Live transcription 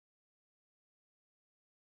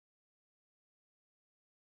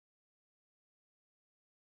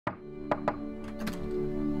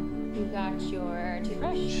got your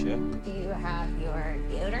toothbrush? Check. Do you have your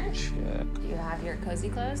deodorant? Check. Do you have your cozy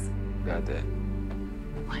clothes? Got that.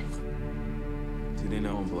 What? Do they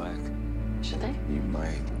know I'm black? Should they? You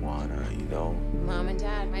might wanna, you know. Mom and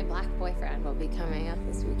Dad, my black boyfriend will be coming up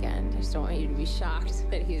this weekend. I just don't want you to be shocked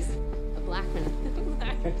that he's a black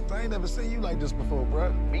man. I ain't never seen you like this before,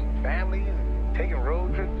 bruh. Meeting families and taking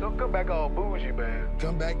road trips. Don't come back all bougie, man.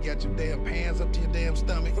 Come back, got your damn pants up to your damn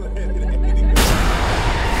stomach.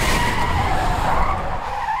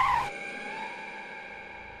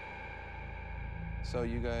 So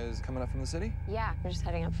you guys coming up from the city? Yeah, we're just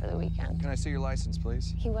heading up for the weekend. Can I see your license,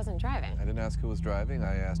 please? He wasn't driving. I didn't ask who was driving.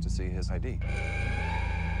 I asked to see his ID.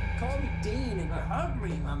 Call me Dean and you hug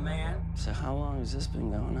me, my man. So how long has this been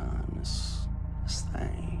going on, this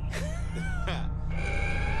thing?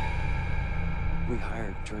 We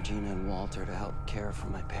hired Georgina and Walter to help care for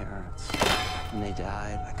my parents. When they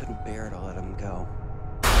died, I couldn't bear to let them go.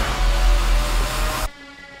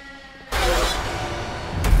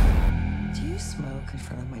 Do you smoke in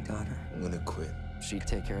front of my daughter? I'm gonna quit. She'd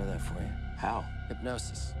take care of that for you. How?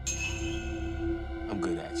 Hypnosis. I'm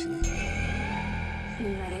good, actually. Are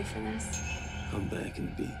you ready for this? I'm back in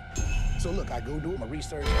the beat. So look, I go do my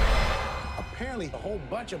research. Apparently, a whole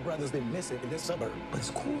bunch of brothers been missing in this suburb. But it's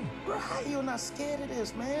cool. Bro, how you not scared of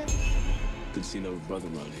this, man? Good to see another brother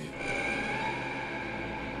around here.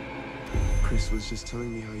 Chris was just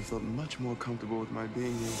telling me how he felt much more comfortable with my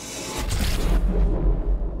being here.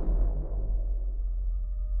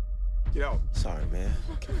 Get out. Sorry, man.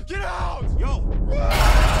 Get out! Yo!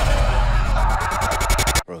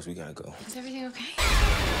 Rose, we gotta go. Is everything okay?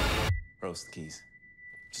 Rose, the keys.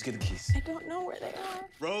 Just get the keys. I don't know where they are.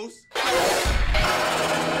 Rose?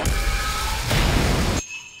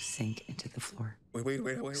 Sink into the floor.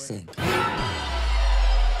 Wait. Sink. Mine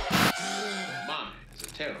is a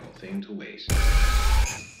terrible thing to waste. A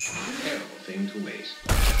terrible thing to waste.